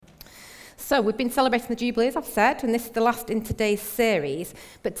So we've been celebrating the Jubilee, as I've said, and this is the last in today's series.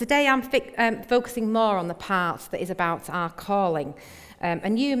 But today I'm focusing more on the part that is about our calling.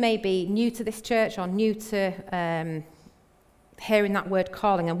 And you may be new to this church or new to hearing that word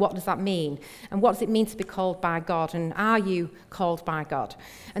calling, and what does that mean? And what does it mean to be called by God? And are you called by God?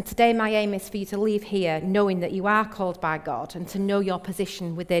 And today my aim is for you to leave here knowing that you are called by God and to know your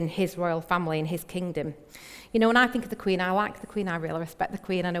position within his royal family and his kingdom. You know, when I think of the Queen, I like the Queen, I really respect the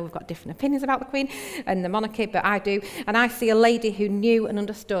Queen. I know we've got different opinions about the Queen and the monarchy, but I do. And I see a lady who knew and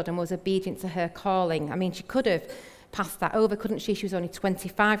understood and was obedient to her calling. I mean, she could have passed that over, couldn't she? She was only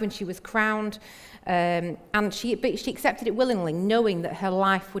 25 when she was crowned. But she accepted it willingly, knowing that her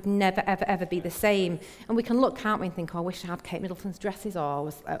life would never, ever, ever be the same. And we can look, can't we, and think, oh, I wish I had Kate Middleton's dresses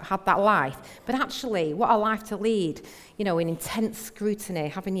or had that life. But actually, what a life to lead, you know, in intense scrutiny,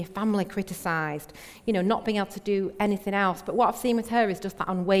 having your family criticised, you know, not being able to do anything else. But what I've seen with her is just that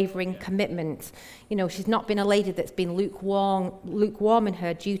unwavering commitment. You know, she's not been a lady that's been lukewarm in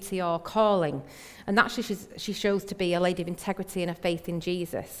her duty or calling. And actually, she shows to be a lady of integrity and a faith in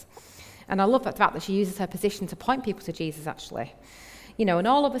Jesus. And I love the fact that she uses her position to point people to Jesus, actually. You know, and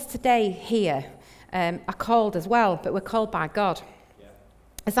all of us today here are called as well, but we're called by God. Yeah.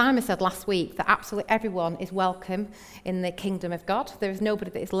 As Ima said last week, that absolutely everyone is welcome in the kingdom of God. There is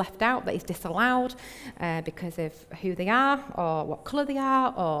nobody that is left out, that is disallowed because of who they are or what colour they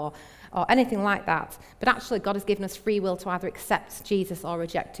are or anything like that. But actually, God has given us free will to either accept Jesus or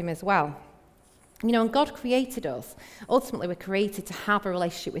reject him as well. You know, and God created us. Ultimately, we're created to have a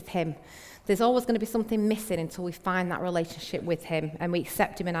relationship with him. There's always going to be something missing until we find that relationship with him and we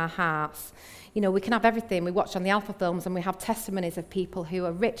accept him in our hearts. You know, we can have everything. We watch on the Alpha films and we have testimonies of people who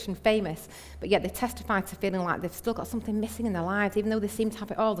are rich and famous, but yet they testify to feeling like they've still got something missing in their lives. Even though they seem to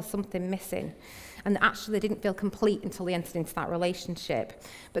have it all, there's something missing. And actually they didn't feel complete until they entered into that relationship.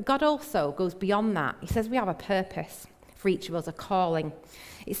 But God also goes beyond that. He says we have a purpose for each of us, a calling.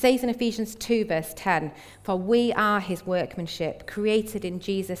 It says in Ephesians 2 verse 10, for we are his workmanship, created in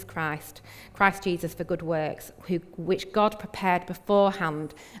Jesus Christ Jesus for good works, which God prepared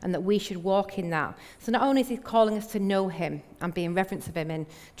beforehand, and that we should walk in that. So not only is he calling us to know him and be in reverence of him and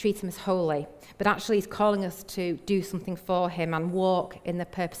treat him as holy, but actually he's calling us to do something for him and walk in the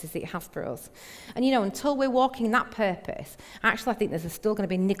purposes that he has for us. And you know, until we're walking in that purpose, actually I think there's still going to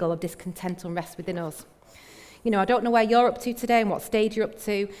be a niggle of discontent and unrest within us. You know, I don't know where you're up to today and what stage you're up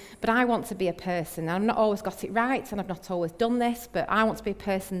to, but I want to be a person. I've not always got it right and I've not always done this, but I want to be a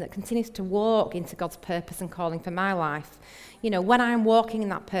person that continues to walk into God's purpose and calling for my life. You know, when I'm walking in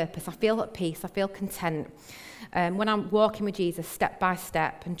that purpose, I feel at peace, I feel content. When I'm walking with Jesus step by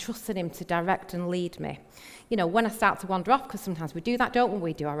step and trusting him to direct and lead me. You know, when I start to wander off, because sometimes we do that, don't we?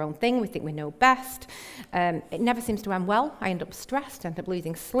 We do our own thing, we think we know best. It never seems to end well. I end up stressed, I end up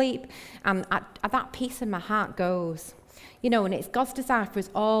losing sleep, and that peace in my heart goes. You know, and it's God's desire for us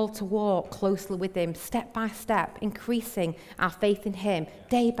all to walk closely with him, step by step, increasing our faith in him,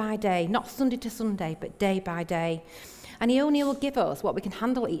 day by day, not Sunday to Sunday, but day by day. And he only will give us what we can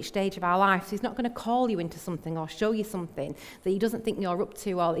handle at each stage of our life. So he's not going to call you into something or show you something that he doesn't think you're up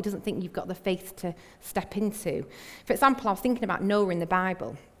to or he doesn't think you've got the faith to step into. For example, I was thinking about Noah in the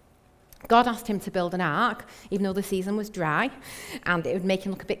Bible. God asked him to build an ark, even though the season was dry, and it would make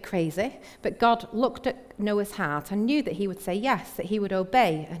him look a bit crazy. But God looked at Noah's heart and knew that he would say yes, that he would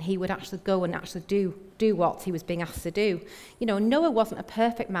obey, and he would actually go and actually do what he was being asked to do. You know, Noah wasn't a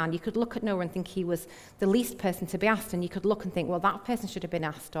perfect man. You could look at Noah and think he was the least person to be asked, and you could look and think, well, that person should have been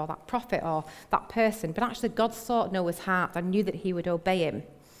asked, or that prophet, or that person. But actually, God sought Noah's heart and knew that he would obey him.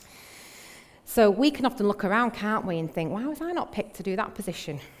 So we can often look around, can't we, and think, why was I not picked to do that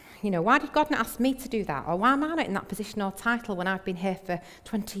position? You know, why did God not ask me to do that? Or why am I not in that position or title when I've been here for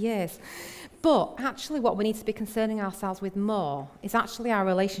 20 years? But actually what we need to be concerning ourselves with more is actually our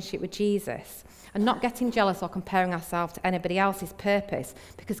relationship with Jesus and not getting jealous or comparing ourselves to anybody else's purpose,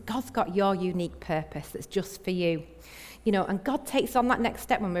 because God's got your unique purpose that's just for you. You know, and God takes on that next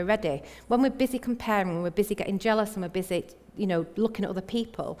step when we're ready. When we're busy comparing, when we're busy getting jealous and we're busy, you know, looking at other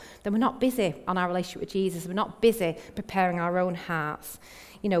people, then we're not busy on our relationship with Jesus. We're not busy preparing our own hearts.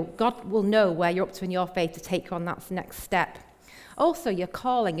 You know, God will know where you're up to in your faith to take you on that next step. Also, your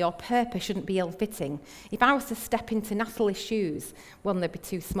calling, your purpose shouldn't be ill-fitting. If I was to step into Natalie's shoes, one, they'd be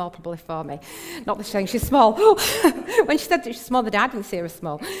too small probably for me. Not that she's saying she's small. When she said that she's small, the dad didn't see her as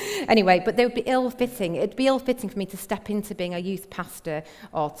small. Anyway, but they would be ill-fitting. It'd be ill-fitting for me to step into being a youth pastor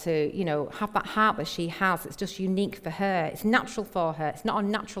or to, you know, have that heart that she has. It's just unique for her. It's natural for her. It's not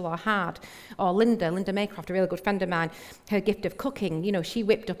unnatural or hard. Or Linda Maycroft, a really good friend of mine, her gift of cooking. You know, she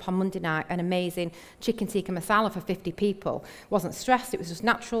whipped up on Monday night an amazing chicken tikka masala for 50 people. Wasn't wasn't stressed, it was just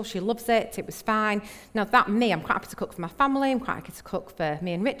natural, she loves it, it was fine. Now that me, I'm quite happy to cook for my family, I'm quite happy to cook for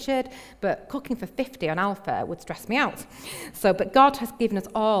me and Richard, but cooking for 50 on Alpha would stress me out. But God has given us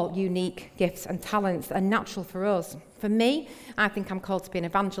all unique gifts and talents that are natural for us. For me, I think I'm called to be an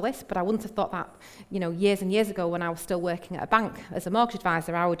evangelist, but I wouldn't have thought that, years and years ago when I was still working at a bank as a mortgage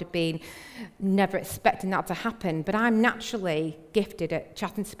advisor, I would have been never expecting that to happen. But I'm naturally gifted at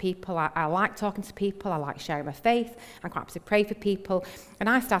chatting to people. I like talking to people. I like sharing my faith. I'm quite happy to pray for people. And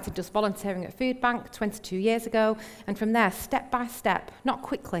I started just volunteering at Food Bank 22 years ago. And from there, step by step, not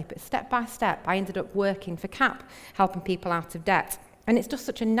quickly, but step by step, I ended up working for CAP, helping people out of debt. And it's just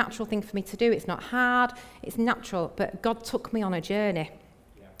such a natural thing for me to do. It's not hard, it's natural, but God took me on a journey,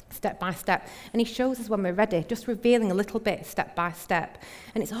 step by step. And he shows us when we're ready, just revealing a little bit step by step.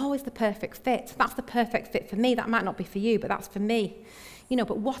 And it's always the perfect fit. That's the perfect fit for me. That might not be for you, but that's for me.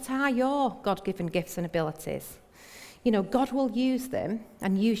 But what are your God-given gifts and abilities? God will use them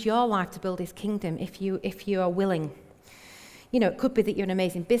and use your life to build his kingdom if you are willing. It could be that you're an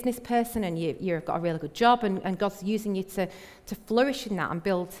amazing business person and you've got a really good job and God's using you to flourish in that and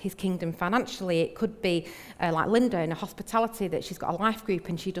build his kingdom financially. It could be like Linda in a hospitality, that she's got a life group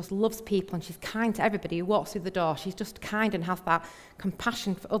and she just loves people and she's kind to everybody who walks through the door. She's just kind and has that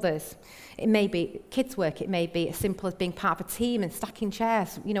compassion for others. It may be kids' work. It may be as simple as being part of a team and stacking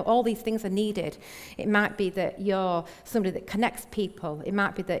chairs. All these things are needed. It might be that you're somebody that connects people. It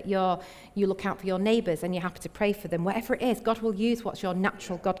might be that you look out for your neighbours and you're happy to pray for them. Whatever it is, God will use what's your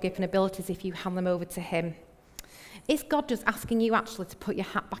natural God-given abilities if you hand them over to him. Is God just asking you actually to put your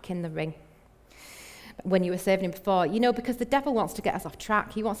hat back in the ring when you were serving him before? Because the devil wants to get us off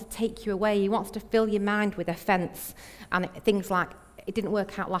track. He wants to take you away. He wants to fill your mind with offence and things like, it didn't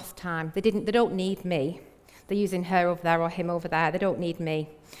work out last time. They don't need me. They're using her over there or him over there. They don't need me.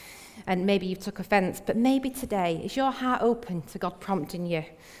 And maybe you took offence, but maybe today, is your heart open to God prompting you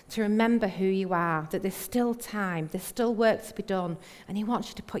to remember who you are, that there's still time, there's still work to be done, and he wants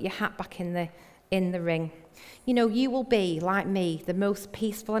you to put your hat back in the ring. You will be, like me, the most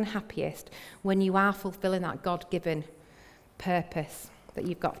peaceful and happiest when you are fulfilling that God-given purpose that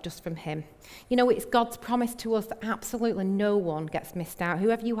you've got just from him. It's God's promise to us that absolutely no one gets missed out.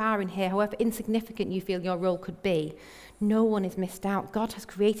 Whoever you are in here, however insignificant you feel your role could be, no one is missed out. God has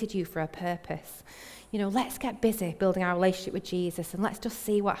created you for a purpose. Let's get busy building our relationship with Jesus and let's just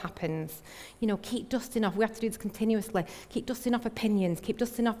see what happens. Keep dusting off. We have to do this continuously. Keep dusting off opinions. Keep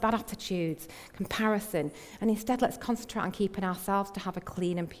dusting off bad attitudes, comparison. And instead, let's concentrate on keeping ourselves to have a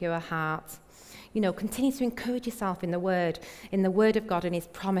clean and pure heart. Continue to encourage yourself in the Word of God and his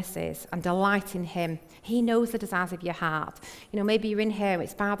promises, and delight in him. He knows the desires of your heart. Maybe you're in here,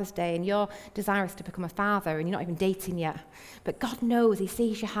 it's Father's Day, and your desire is to become a father, and you're not even dating yet. But God knows, he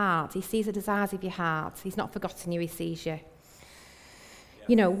sees your heart. He sees the desires of your heart. He's not forgotten you, he sees you.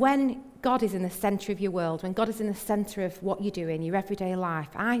 When God is in the centre of your world, when God is in the centre of what you do in your everyday life,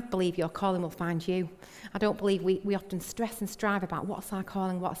 I believe your calling will find you. I don't believe we often stress and strive about what's our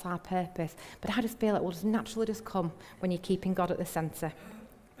calling, what's our purpose, but I just feel it will just naturally just come when you're keeping God at the centre.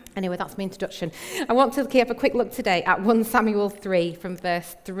 Anyway, that's my introduction. I want to have a quick look today at 1 Samuel 3 from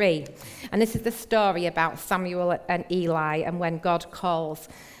verse 3. And this is the story about Samuel and Eli and when God calls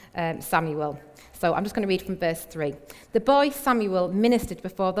Samuel. So I'm just going to read from verse 3. The boy Samuel ministered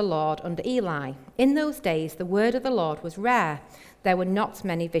before the Lord under Eli. In those days, the word of the Lord was rare. There were not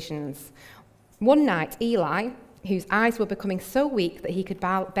many visions. One night, Eli, whose eyes were becoming so weak that he could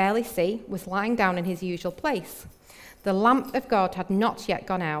barely see, was lying down in his usual place. The lamp of God had not yet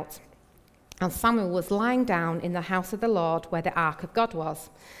gone out, and Samuel was lying down in the house of the Lord where the ark of God was.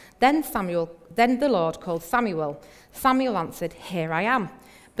 Then the Lord called Samuel. Samuel answered, "Here I am."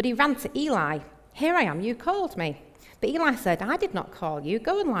 But he ran to Eli. "Here I am, you called me." But Eli said, "I did not call you.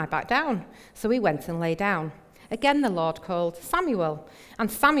 Go and lie back down." So he went and lay down. Again the Lord called Samuel. And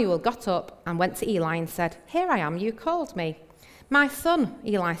Samuel got up and went to Eli and said, "Here I am, you called me." "My son,"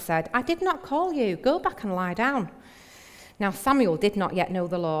 Eli said, "I did not call you. Go back and lie down." Now Samuel did not yet know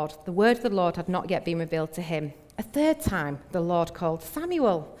the Lord. The word of the Lord had not yet been revealed to him. A third time the Lord called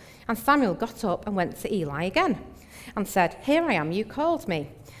Samuel. And Samuel got up and went to Eli again and said, "Here I am, you called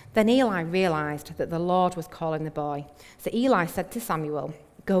me." Then Eli realized that the Lord was calling the boy. So Eli said to Samuel,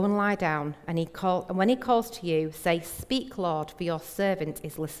 "Go and lie down, and when he calls to you, say, 'Speak, Lord, for your servant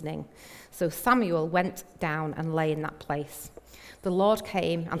is listening.'" So Samuel went down and lay in that place. The Lord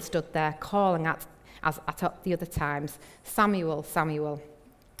came and stood there, calling as at the other times, "Samuel, Samuel."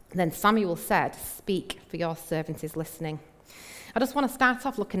 Then Samuel said, "Speak, for your servant is listening." I just want to start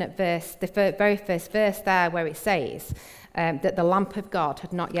off looking at the very first verse there where it says that the lamp of God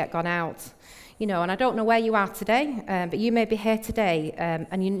had not yet gone out. And I don't know where you are today, but you may be here today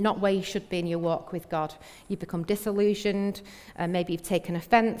and you're not where you should be in your walk with God. You've become disillusioned, maybe you've taken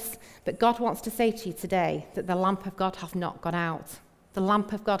offence, but God wants to say to you today that the lamp of God has not gone out. The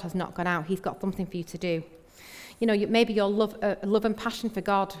lamp of God has not gone out. He's got something for you to do. Maybe your love and passion for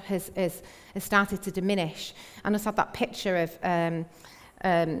God has started to diminish. And I just had that picture of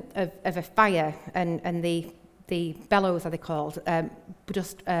a fire and the bellows, are they called,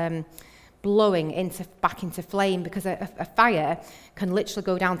 just blowing back into flame, because a fire can literally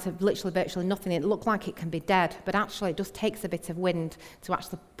go down to virtually nothing. It looks like it can be dead, but actually it just takes a bit of wind to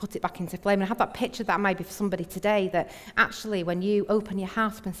actually put it back into flame. And I have that picture that might be for somebody today, that actually when you open your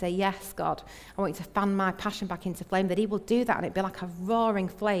heart up and say, yes, God, I want you to fan my passion back into flame, that he will do that, and it'll be like a roaring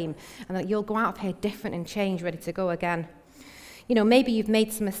flame, and that you'll go out of here different and changed, ready to go again. Maybe you've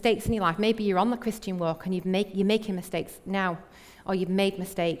made some mistakes in your life. Maybe you're on the Christian walk and you're making mistakes now, or you've made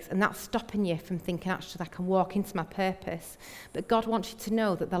mistakes, and that's stopping you from thinking, actually, I can walk into my purpose. But God wants you to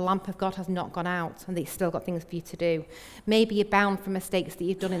know that the lamp of God has not gone out, and that he's still got things for you to do. Maybe you're bound for mistakes that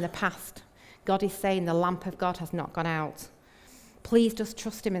you've done in the past. God is saying the lamp of God has not gone out. Please just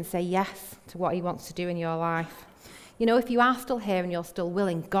trust him and say yes to what he wants to do in your life. If you are still here and you're still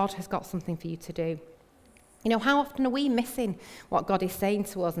willing, God has got something for you to do. How often are we missing what God is saying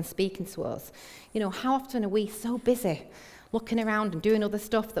to us and speaking to us? How often are we so busy looking around and doing other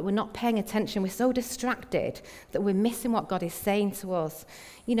stuff that we're not paying attention? We're so distracted that we're missing what God is saying to us.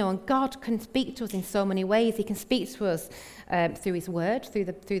 And God can speak to us in so many ways. He can speak to us through his word, through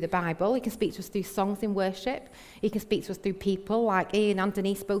the Bible. He can speak to us through songs in worship. He can speak to us through people like Ian and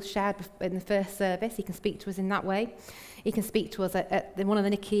Denise both shared in the first service. He can speak to us in that way. He can speak to us at one of the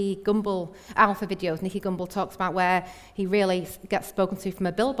Nicky Gumbel Alpha videos. Nicky Gumbel talks about where he really gets spoken to from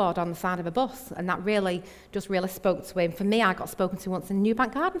a billboard on the side of a bus, and that really spoke to him. For me, I got spoken to once in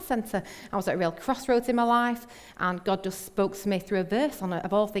Newbank Garden Centre. I was at a real crossroads in my life, and God just spoke to me through a verse on,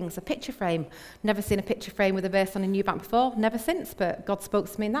 of all things, a picture frame. Never seen a picture frame with a verse on in Newbank before, never since, but God spoke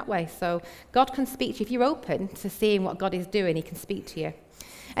to me in that way. So God can speak to you. If you're open to seeing what God is doing, he can speak to you.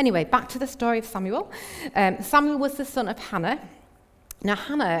 Anyway, back to the story of Samuel. Samuel was the son of Hannah. Now,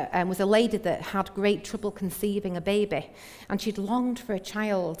 Hannah was a lady that had great trouble conceiving a baby, and she'd longed for a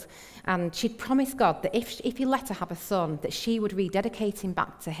child, and she'd promised God that if he let her have a son, that she would rededicate him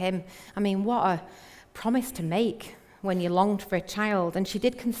back to him. I mean, what a promise to make when you longed for a child. And she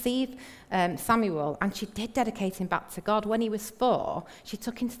did conceive Samuel, and she did dedicate him back to God. When he was 4, she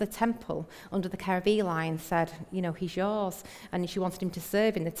took him to the temple under the care of Eli and said, he's yours. And she wanted him to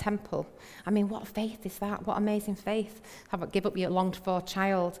serve in the temple. I mean, what faith is that? What amazing faith. Give up your longed for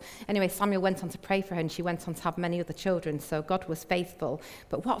child. Anyway, Samuel went on to pray for her, and she went on to have many other children. So God was faithful.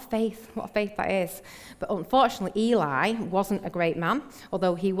 But what faith that is. But unfortunately, Eli wasn't a great man,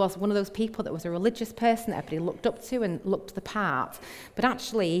 although he was one of those people that was a religious person that everybody looked up to and looked the part. But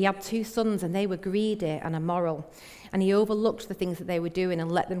actually, he had 2 sons, and they were greedy and immoral. And he overlooked the things that they were doing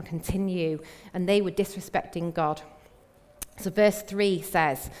and let them continue, and they were disrespecting God. So verse 3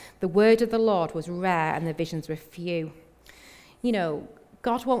 says, the word of the Lord was rare and the visions were few.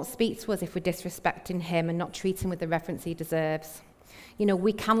 God won't speak to us if we're disrespecting him and not treating him with the reverence he deserves.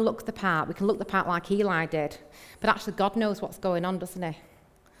 We can look the part. We can look the part like Eli did. But actually, God knows what's going on, doesn't he?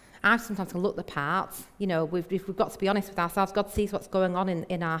 I sometimes can look the part. We've got to be honest with ourselves. God sees what's going on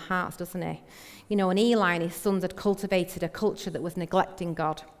in our hearts, doesn't he? And Eli and his sons had cultivated a culture that was neglecting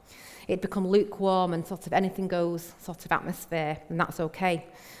God. It'd become lukewarm and sort of anything goes sort of atmosphere, and that's okay.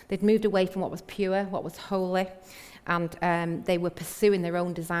 They'd moved away from what was pure, what was holy, and they were pursuing their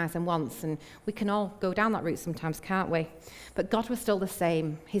own desires and wants. And we can all go down that route sometimes, can't we? But God was still the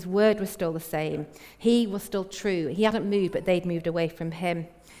same. His word was still the same. He was still true. He hadn't moved, but they'd moved away from him.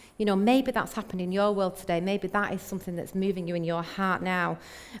 Maybe that's happened in your world today. Maybe that is something that's moving you in your heart now.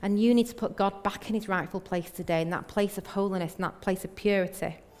 And you need to put God back in his rightful place today, in that place of holiness, in that place of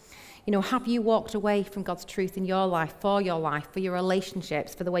purity. Have you walked away from God's truth in your life, for your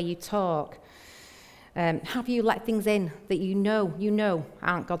relationships, for the way you talk? Have you let things in that you know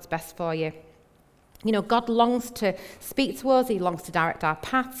aren't God's best for you? God longs to speak to us. He longs to direct our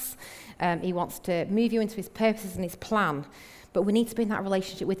paths. He wants to move you into his purposes and his plan. But we need to be in that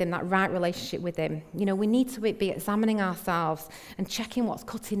relationship with him, that right relationship with him. We need to be examining ourselves and checking what's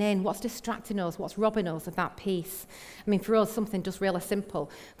cutting in, what's distracting us, what's robbing us of that peace. I mean, for us, something just really simple.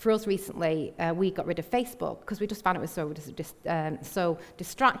 For us recently, we got rid of Facebook because we just found it was so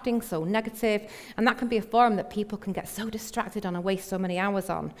distracting, so negative. And that can be a forum that people can get so distracted on and waste so many hours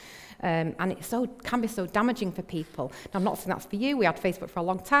on. And it can be so damaging for people. Now, I'm not saying that's for you. We had Facebook for a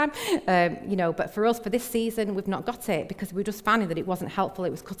long time, but for us, for this season, we've not got it because we just finding that it wasn't helpful.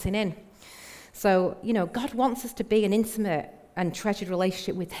 It was cutting in. So, God wants us to be an intimate and treasured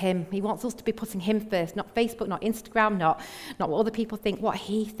relationship with him. He wants us to be putting him first, not Facebook, not Instagram, not what other people think, what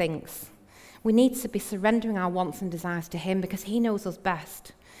he thinks. We need to be surrendering our wants and desires to him because he knows us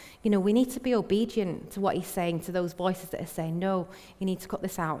best. We need to be obedient to what he's saying, to those voices that are saying, no, you need to cut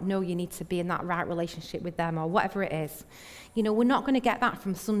this out. No, you need to be in that right relationship with them, or whatever it is. We're not going to get that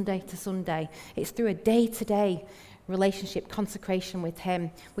from Sunday to Sunday. It's through a day-to-day relationship, consecration with him.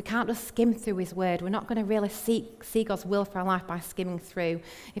 We can't just skim through his word. We're not going to really see God's will for our life by skimming through.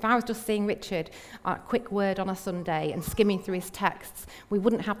 If I was just seeing Richard a quick word on a Sunday and skimming through his texts, we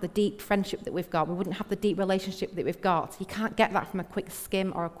wouldn't have the deep friendship that we've got. We wouldn't have the deep relationship that we've got. You can't get that from a quick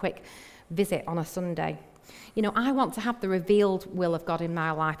skim or a quick visit on a Sunday. I want to have the revealed will of God in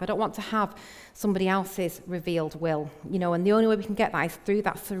my life. I don't want to have somebody else's revealed will, and the only way we can get that is through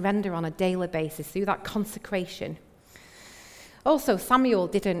that surrender on a daily basis, through that consecration. Also, Samuel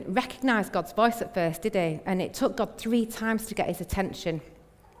didn't recognize God's voice at first, did he? And it took God 3 times to get his attention.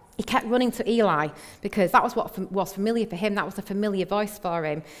 He kept running to Eli because that was what was familiar for him. That was a familiar voice for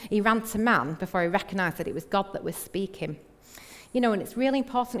him. He ran to man before he recognized that it was God that was speaking. And it's really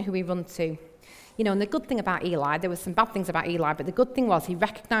important who we run to. And the good thing about Eli, there were some bad things about Eli, but the good thing was he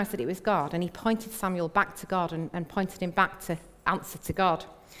recognized that it was God, and he pointed Samuel back to God and pointed him back to answer to God.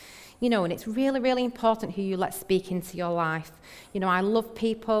 And it's really, really important who you let speak into your life. I love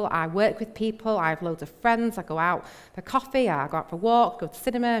people, I work with people, I have loads of friends, I go out for coffee, I go out for a walk, go to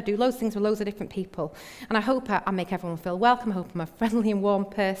cinema, I do loads of things with loads of different people. And I hope I make everyone feel welcome, I hope I'm a friendly and warm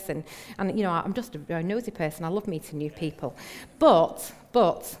person. And, I'm just a very nosy person, I love meeting new people. But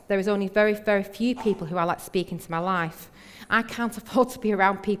there is only very, very few people who I let speak into my life. I can't afford to be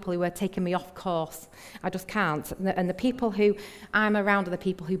around people who are taking me off course. I just can't. And the people who I'm around are the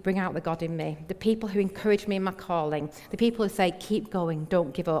people who bring out the God in me, the people who encourage me in my calling, the people who say, keep going,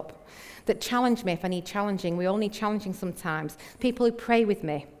 don't give up, that challenge me if I need challenging. We all need challenging sometimes. People who pray with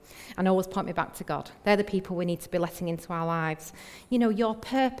me and always point me back to God. They're the people we need to be letting into our lives. Your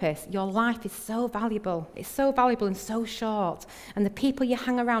purpose, your life is so valuable. It's so valuable and so short. And the people you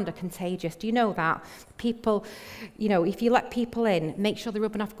hang around are contagious. Do you know that? People, if you let people in, make sure they're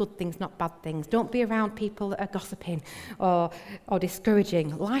rubbing off good things, not bad things. Don't be around people that are gossiping or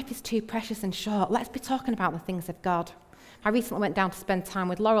discouraging. Life is too precious and short. Let's be talking about the things of God. I recently went down to spend time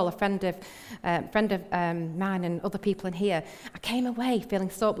with Laurel, a friend of mine and other people in here. I came away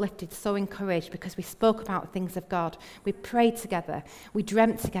feeling so uplifted, so encouraged because we spoke about things of God. We prayed together, we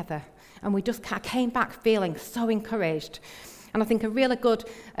dreamt together, and I came back feeling so encouraged. And I think a really good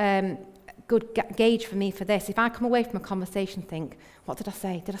gauge for me for this, if I come away from a conversation think, what did I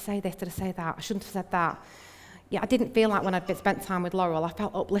say? Did I say this? Did I say that? I shouldn't have said that. I didn't feel like when I'd spent time with Laurel, I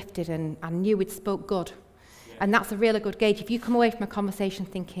felt uplifted and I knew we'd spoke good. And that's a really good gauge. If you come away from a conversation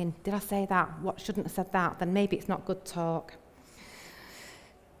thinking, did I say that? What shouldn't have said that? Then maybe it's not good talk.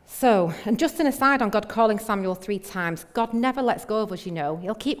 So, and just an aside on God calling Samuel 3 times, God never lets go of us,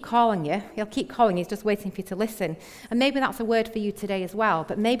 He'll keep calling you. He'll keep calling you. He's just waiting for you to listen. And maybe that's a word for you today as well,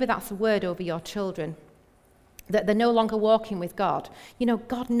 but maybe that's a word over your children, that they're no longer walking with God.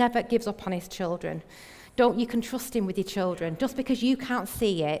 God never gives up on his children. You can trust him with your children. Just because you can't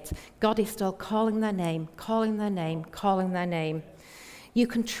see it, God is still calling their name, calling their name, calling their name. You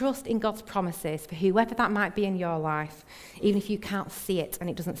can trust in God's promises for whoever that might be in your life, even if you can't see it and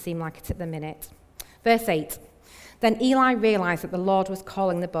it doesn't seem like it at the minute. Verse 8, then Eli realized that the Lord was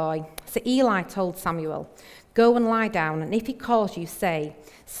calling the boy. So Eli told Samuel, go and lie down, and if he calls you, say,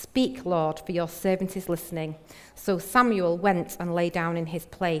 speak, Lord, for your servant is listening. So Samuel went and lay down in his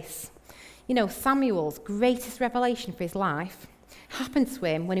place. Samuel's greatest revelation for his life happened to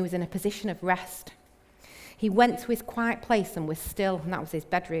him when he was in a position of rest. He went to his quiet place and was still, and that was his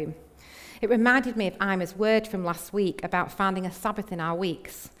bedroom. It reminded me of Ima's word from last week about finding a Sabbath in our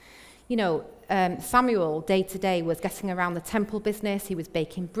weeks. Samuel, day to day, was getting around the temple business. He was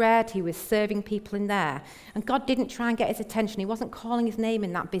baking bread. He was serving people in there. And God didn't try and get his attention. He wasn't calling his name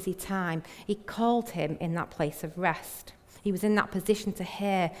in that busy time. He called him in that place of rest. He was in that position to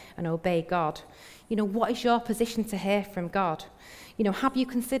hear and obey God. What is your position to hear from God? Have you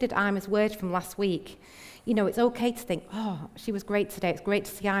considered Ima's word from last week? It's okay to think, oh, she was great today. It's great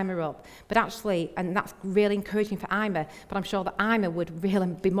to see Ima up. But actually, and that's really encouraging for Ima, but I'm sure that Ima would really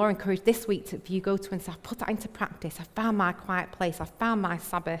be more encouraged this week if you go to and say, I've put that into practice. I found my quiet place. I found my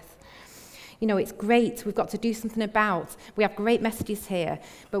Sabbath. It's great. We've got to do something about. We have great messages here,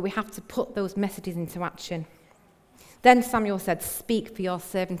 but we have to put those messages into action. Then Samuel said, speak, for your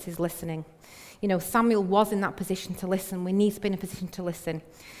servant is listening. Samuel was in that position to listen. We need to be in a position to listen.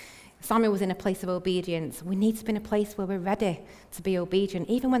 Samuel was in a place of obedience. We need to be in a place where we're ready to be obedient,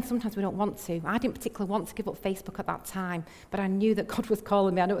 even when sometimes we don't want to. I didn't particularly want to give up Facebook at that time, but I knew that God was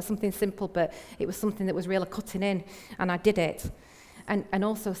calling me. I know it was something simple, but it was something that was really cutting in, and I did it. And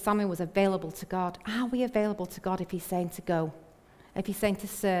also Samuel was available to God. Are we available to God if he's saying to go, if he's saying to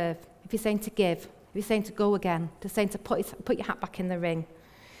serve, if he's saying to give, if he's saying to go again, to saying to put your hat back in the ring?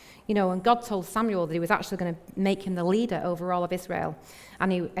 You know, and God told Samuel that he was actually going to make him the leader over all of Israel,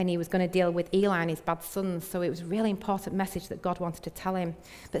 and he was going to deal with Eli and his bad sons. So it was a really important message that God wanted to tell him.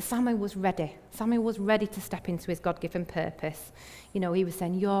 But Samuel was ready. Samuel was ready to step into his God-given purpose. You know, he was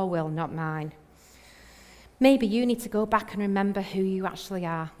saying, your will, not mine. Maybe you need to go back and remember who you actually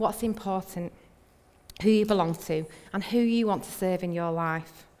are, what's important, who you belong to, and who you want to serve in your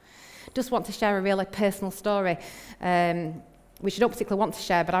life. Just want to share a really personal story, which I don't particularly want to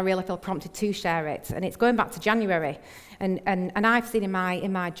share, but I really feel prompted to share it. And it's going back to January. And I've seen in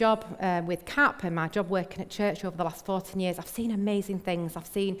my job with CAP and my job working at church over the last 14 years, I've seen amazing things. I've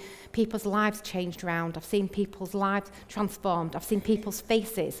seen people's lives changed around. I've seen people's lives transformed. I've seen people's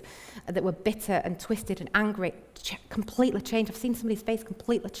faces that were bitter and twisted and angry completely change. I've seen somebody's face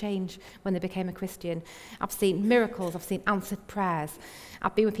completely change when they became a Christian. I've seen miracles. I've seen answered prayers.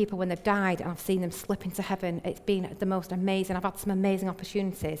 I've been with people when they've died, and I've seen them slip into heaven. It's been the most amazing. I've had some amazing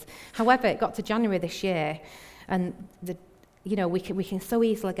opportunities. However, it got to January this year, and we can so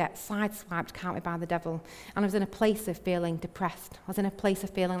easily get sideswiped, can't we, by the devil? And I was in a place of feeling depressed. I was in a place of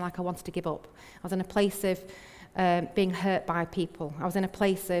feeling like I wanted to give up. I was in a place of being hurt by people. I was in a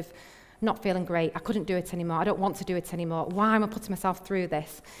place of not feeling great. I couldn't do it anymore. I don't want to do it anymore. Why am I putting myself through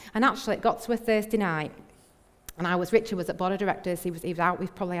this? And actually, it got to a Thursday night, and Richard was at board of directors. He was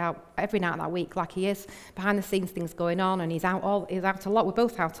probably out every night that week, like he is, behind the scenes, things going on, and he's out a lot. We're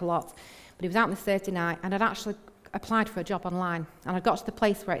both out a lot, but he was out on this Thursday night, and I'd actually applied for a job online, and I got to the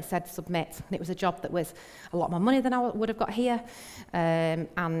place where it said submit, and it was a job that was a lot more money than I would have got here,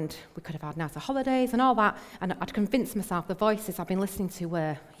 and we could have had nicer holidays and all that, and I'd convinced myself the voices I've been listening to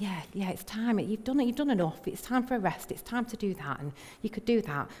were, yeah, it's time, you've done enough, it's time for a rest, it's time to do that, and you could do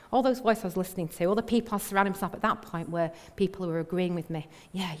that. All those voices I was listening to, all the people I surrounded myself at that point were people who were agreeing with me,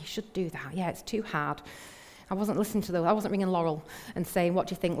 yeah, you should do that, yeah, it's too hard. I wasn't listening to those, I wasn't ringing Laurel and saying, what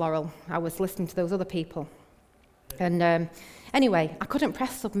do you think, Laurel? I was listening to those other people. And anyway, I couldn't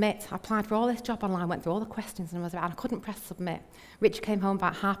press submit. I applied for all this job online, went through all the questions, and I couldn't press submit. Rich came home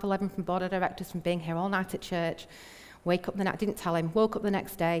about 11:30 from board of directors from being here all night at church. Didn't tell him, woke up the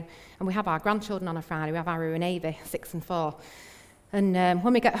next day, and we have our grandchildren on a Friday. We have Aru and Avie, 6 and 4. And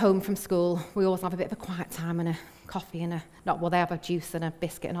when we get home from school, we always have a bit of a quiet time and a coffee and they have a juice and a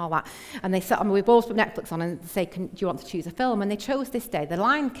biscuit and all that. And they sit, we both put Netflix on and say, do you want to choose a film? And they chose this day, The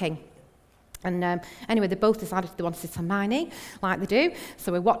Lion King. And anyway, they both decided they wanted to sit on my knee, like they do.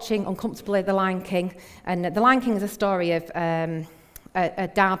 So we're watching uncomfortably The Lion King. And The Lion King is a story of a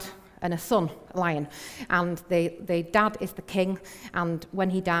dad and a son, a lion. And the dad is the king, and when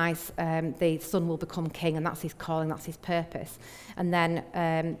he dies, the son will become king, and that's his calling, that's his purpose. And then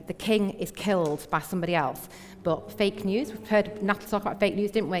the king is killed by somebody else. But fake news, we've heard Natalie talk about fake news,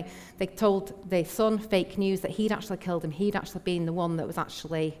 didn't we? They told the son fake news that he'd actually killed him. He'd actually been the one that was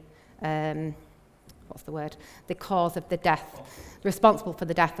actually... the cause of the death, responsible for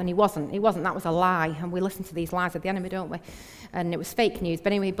the death, and he wasn't, that was a lie, and we listen to these lies of the enemy, don't we? And it was fake news,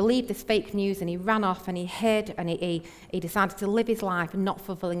 but anyway, he believed this fake news, and he ran off, and he hid, and he decided to live his life and not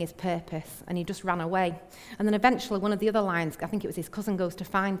fulfilling his purpose, and he just ran away. And then eventually one of the other lions, I think it was his cousin, goes to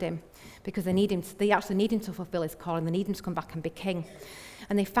find him, because they actually need him to fulfill his calling, they need him to come back and be king.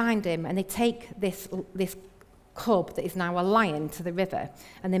 And they find him, and they take this cub that is now a lion to the river,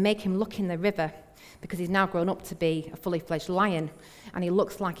 and they make him look in the river because he's now grown up to be a fully fledged lion, and he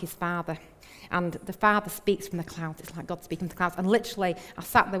looks like his father. And the father speaks from the clouds. It's like God speaking from the clouds. And literally, I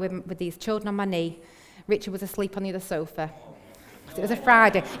sat there with these children on my knee. Richard was asleep on the other sofa. It was a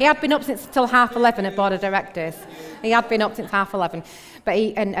Friday. He had been up since till 11:30 at board of directors. He had been up since 11:30. But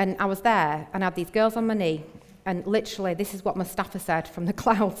and I was there, and I had these girls on my knee. And literally, this is what Mustafa said from the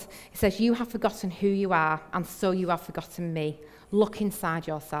clouds. He says, you have forgotten who you are, and so you have forgotten me. Look inside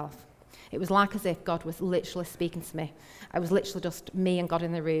yourself. It was like as if God was literally speaking to me. It was literally just me and God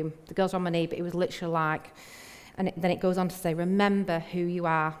in the room. The girls were on my knee, but it was literally like... And then it goes on to say, remember who you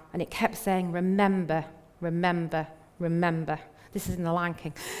are. And it kept saying, remember, remember, remember. This is in The Lion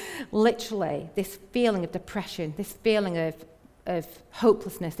King. Literally, this feeling of depression, this feeling of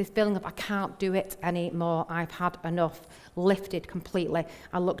hopelessness, this feeling of I can't do it anymore, I've had enough, lifted completely.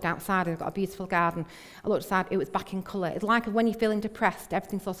 I looked outside, I've got a beautiful garden. I looked outside, it was back in colour. It's like when you're feeling depressed,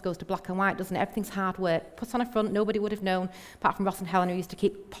 everything sort of goes to black and white, doesn't it? Everything's hard work. Put on a front, nobody would have known, apart from Ross and Helen, who used to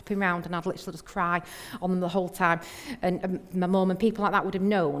keep popping round, and I'd literally just cry on them the whole time. And my mum and people like that would have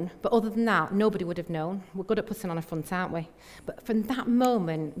known. But other than that, nobody would have known. We're good at putting on a front, aren't we? But from that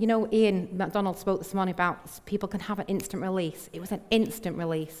moment, you know, Ian MacDonald spoke this morning about people can have an instant release. It was an instant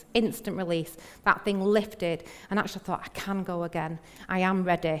release. That thing lifted, and actually thought, I can go again. I am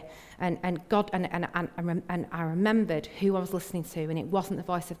ready. And God, and I remembered who I was listening to, and it wasn't the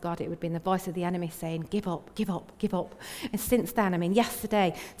voice of God, it would be the voice of the enemy saying, give up, give up, give up. And since then, I mean,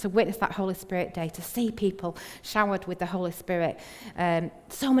 yesterday, to witness that Holy Spirit day, to see people showered with the Holy Spirit,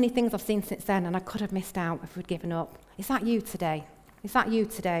 so many things I've seen since then, and I could have missed out if we'd given up. Is that you today? Is that you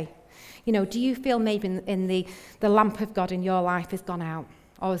today? You know, do you feel maybe in the lamp of God in your life has gone out,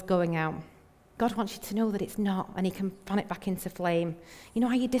 or is going out? God wants you to know that it's not, and he can fan it back into flame. You know,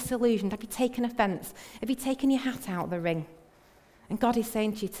 are you disillusioned? Have you taken offence? Have you taken your hat out of the ring? And God is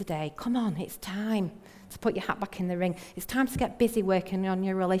saying to you today, come on, it's time to put your hat back in the ring. It's time to get busy working on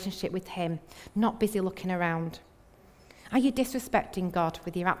your relationship with him, not busy looking around. Are you disrespecting God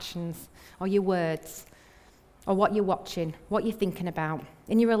with your actions or your words or what you're watching, what you're thinking about?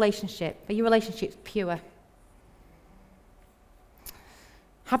 In your relationship, are your relationships pure?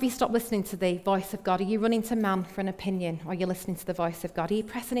 Have you stopped listening to the voice of God? Are you running to man for an opinion, or are you listening to the voice of God? Are you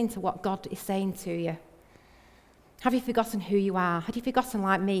pressing into what God is saying to you? Have you forgotten who you are? Have you forgotten,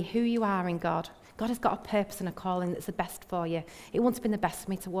 like me, who you are in God? God has got a purpose and a calling that's the best for you. It wouldn't have been the best for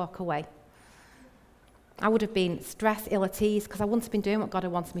me to walk away. I would have been stressed, ill at ease, because I wouldn't have been doing what God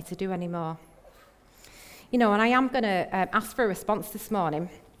had wanted me to do anymore. You know, and I am going to ask for a response this morning,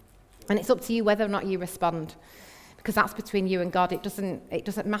 and it's up to you whether or not you respond, because that's between you and God. It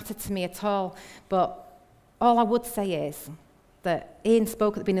doesn't matter to me at all. But all I would say is that Ian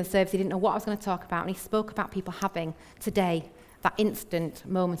spoke at the beginning of the service. He didn't know what I was going to talk about, and he spoke about people having today that instant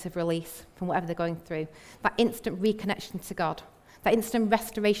moment of release from whatever they're going through, that instant reconnection to God, that instant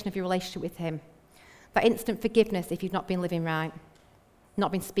restoration of your relationship with him, that instant forgiveness if you've not been living right,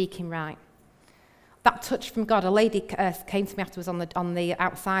 not been speaking right. That touch from God. A lady came to me afterwards on the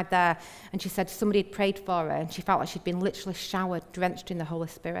outside there, and she said somebody had prayed for her, and she felt like she'd been literally showered, drenched in the Holy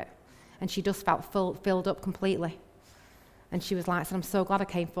Spirit, and she just felt filled up completely. And she was like, I'm so glad I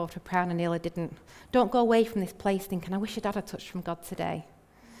came forward for prayer, and I nearly didn't. Don't go away from this place thinking, I wish I'd had a touch from God today.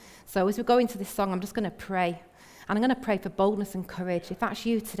 So as we go into this song, I'm just going to pray, and I'm going to pray for boldness and courage. If that's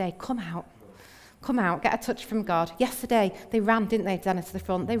you today, come out. Come out, get a touch from God. Yesterday, they ran, didn't they, Dennis, to the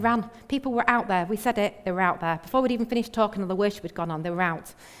front? They ran. People were out there. We said it, they were out there. Before we'd even finished talking and the worship had gone on, they were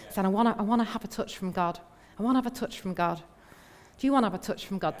out. Saying, I want to have a touch from God. I want to have a touch from God. Do you want to have a touch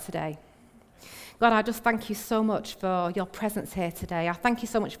from God today? God, I just thank you so much for your presence here today. I thank you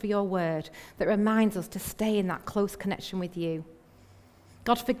so much for your word that reminds us to stay in that close connection with you.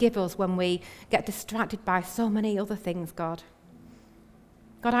 God, forgive us when we get distracted by so many other things, God.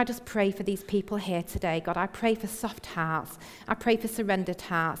 God, I just pray for these people here today. God, I pray for soft hearts. I pray for surrendered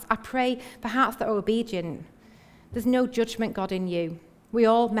hearts. I pray for hearts that are obedient. There's no judgment, God, in you. We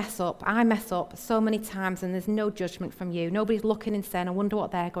all mess up. I mess up so many times, and there's no judgment from you. Nobody's looking and saying, I wonder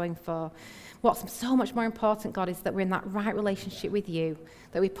what they're going for. What's so much more important, God, is that we're in that right relationship with you,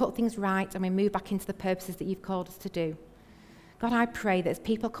 that we put things right and we move back into the purposes that you've called us to do. God, I pray that as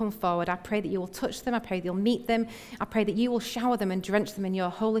people come forward, I pray that you will touch them, I pray that you'll meet them, I pray that you will shower them and drench them in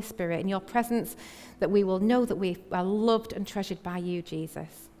your Holy Spirit, in your presence, that we will know that we are loved and treasured by you,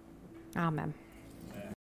 Jesus. Amen.